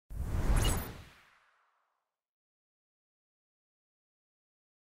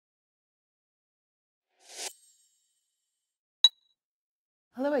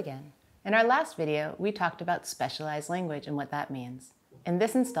Hello again. In our last video, we talked about specialized language and what that means. In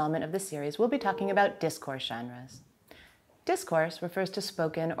this installment of the series, we'll be talking about discourse genres. Discourse refers to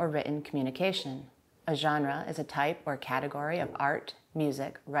spoken or written communication. A genre is a type or category of art,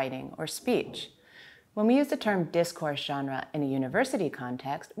 music, writing, or speech. When we use the term discourse genre in a university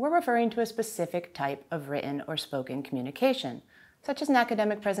context, we're referring to a specific type of written or spoken communication, such as an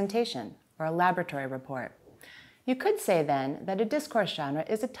academic presentation or a laboratory report. You could say then that a discourse genre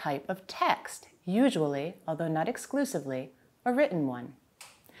is a type of text, usually, although not exclusively, a written one.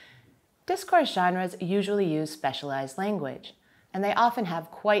 Discourse genres usually use specialized language, and they often have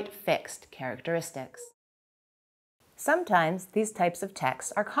quite fixed characteristics. Sometimes these types of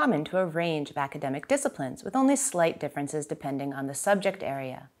texts are common to a range of academic disciplines, with only slight differences depending on the subject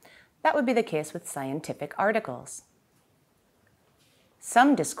area. That would be the case with scientific articles.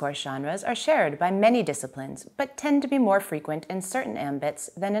 Some discourse genres are shared by many disciplines, but tend to be more frequent in certain ambits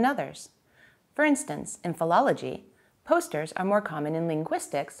than in others. For instance, in philology, posters are more common in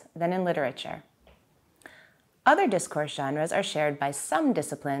linguistics than in literature. Other discourse genres are shared by some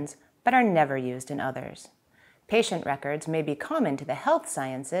disciplines, but are never used in others. Patient records may be common to the health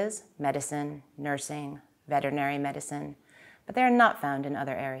sciences, medicine, nursing, veterinary medicine, but they are not found in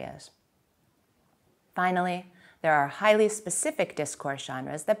other areas. Finally, there are highly specific discourse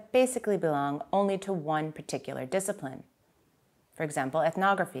genres that basically belong only to one particular discipline. For example,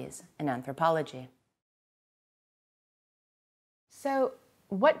 ethnographies and anthropology. So,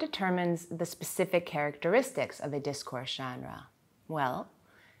 what determines the specific characteristics of a discourse genre? Well,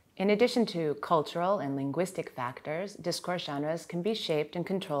 in addition to cultural and linguistic factors, discourse genres can be shaped and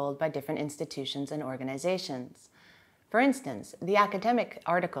controlled by different institutions and organizations. For instance, the academic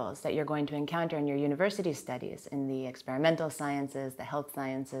articles that you're going to encounter in your university studies in the experimental sciences, the health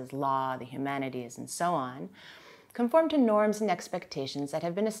sciences, law, the humanities, and so on, conform to norms and expectations that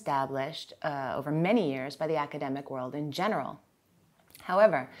have been established over many years by the academic world in general.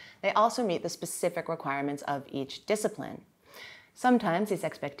 However, they also meet the specific requirements of each discipline. Sometimes these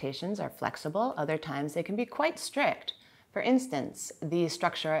expectations are flexible, other times they can be quite strict. For instance, the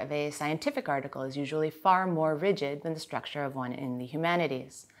structure of a scientific article is usually far more rigid than the structure of one in the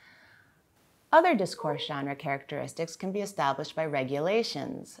humanities. Other discourse genre characteristics can be established by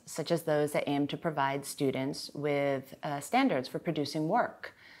regulations, such as those that aim to provide students with standards for producing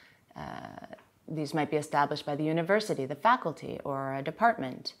work. These might be established by the university, the faculty, or a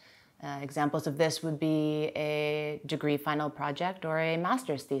department. Examples of this would be a degree final project or a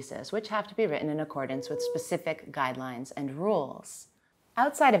master's thesis, which have to be written in accordance with specific guidelines and rules.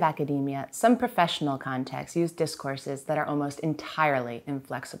 Outside of academia, some professional contexts use discourses that are almost entirely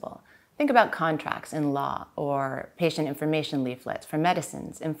inflexible. Think about contracts in law or patient information leaflets for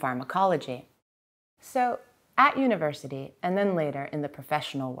medicines in pharmacology. So, at university, and then later in the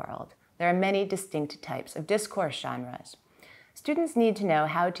professional world, there are many distinct types of discourse genres. Students need to know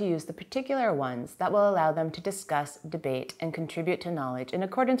how to use the particular ones that will allow them to discuss, debate, and contribute to knowledge in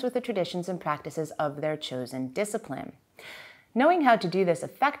accordance with the traditions and practices of their chosen discipline. Knowing how to do this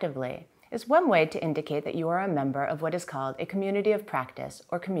effectively is one way to indicate that you are a member of what is called a community of practice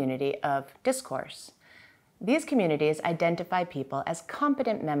or community of discourse. These communities identify people as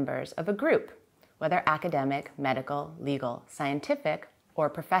competent members of a group, whether academic, medical, legal, scientific, or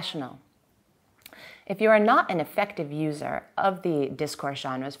professional. If you are not an effective user of the discourse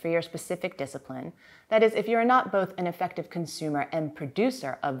genres for your specific discipline, that is, if you are not both an effective consumer and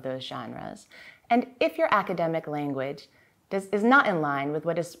producer of those genres, and if your academic language is not in line with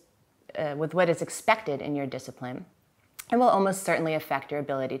what is expected in your discipline, it will almost certainly affect your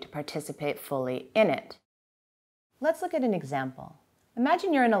ability to participate fully in it. Let's look at an example.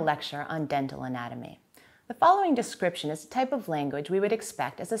 Imagine you're in a lecture on dental anatomy. The following description is the type of language we would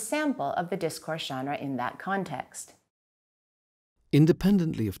expect as a sample of the discourse genre in that context.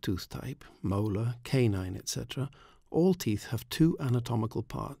 Independently of tooth type, molar, canine, etc., all teeth have two anatomical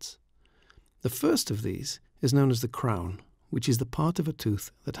parts. The first of these is known as the crown, which is the part of a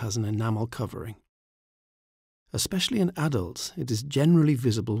tooth that has an enamel covering. Especially in adults, it is generally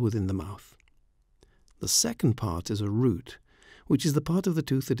visible within the mouth. The second part is a root, which is the part of the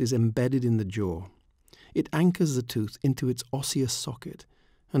tooth that is embedded in the jaw. It anchors the tooth into its osseous socket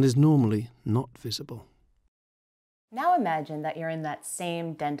and is normally not visible. Now imagine that you're in that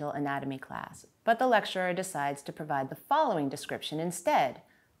same dental anatomy class, but the lecturer decides to provide the following description instead.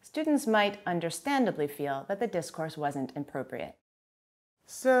 Students might understandably feel that the discourse wasn't appropriate.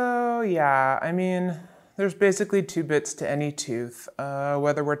 So, yeah, There's basically two bits to any tooth,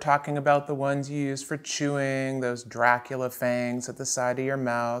 whether we're talking about the ones you use for chewing, those Dracula fangs at the side of your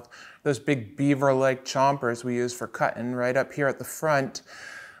mouth, those big beaver-like chompers we use for cutting right up here at the front.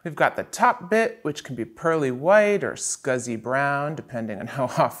 We've got the top bit, which can be pearly white or scuzzy brown, depending on how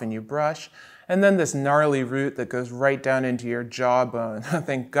often you brush, and then this gnarly root that goes right down into your jawbone.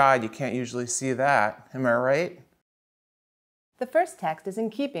 Thank God you can't usually see that, am I right? The first text is in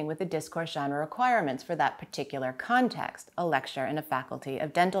keeping with the discourse genre requirements for that particular context, a lecture in a faculty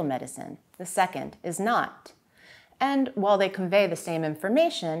of dental medicine. The second is not. And while they convey the same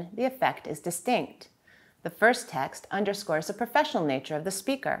information, the effect is distinct. The first text underscores the professional nature of the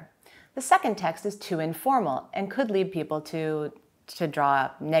speaker. The second text is too informal and could lead people to draw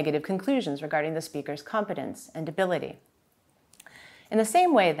negative conclusions regarding the speaker's competence and ability. In the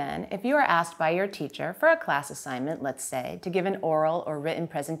same way then, if you are asked by your teacher for a class assignment, let's say, to give an oral or written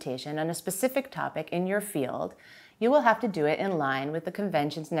presentation on a specific topic in your field, you will have to do it in line with the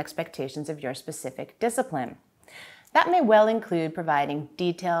conventions and expectations of your specific discipline. That may well include providing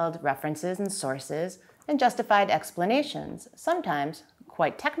detailed references and sources and justified explanations, sometimes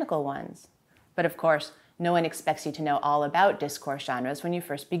quite technical ones. But of course, no one expects you to know all about discourse genres when you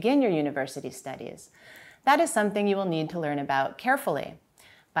first begin your university studies. That is something you will need to learn about carefully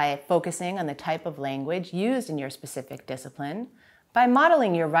by focusing on the type of language used in your specific discipline, by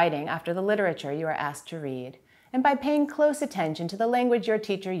modeling your writing after the literature you are asked to read, and by paying close attention to the language your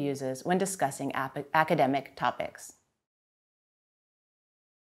teacher uses when discussing academic topics.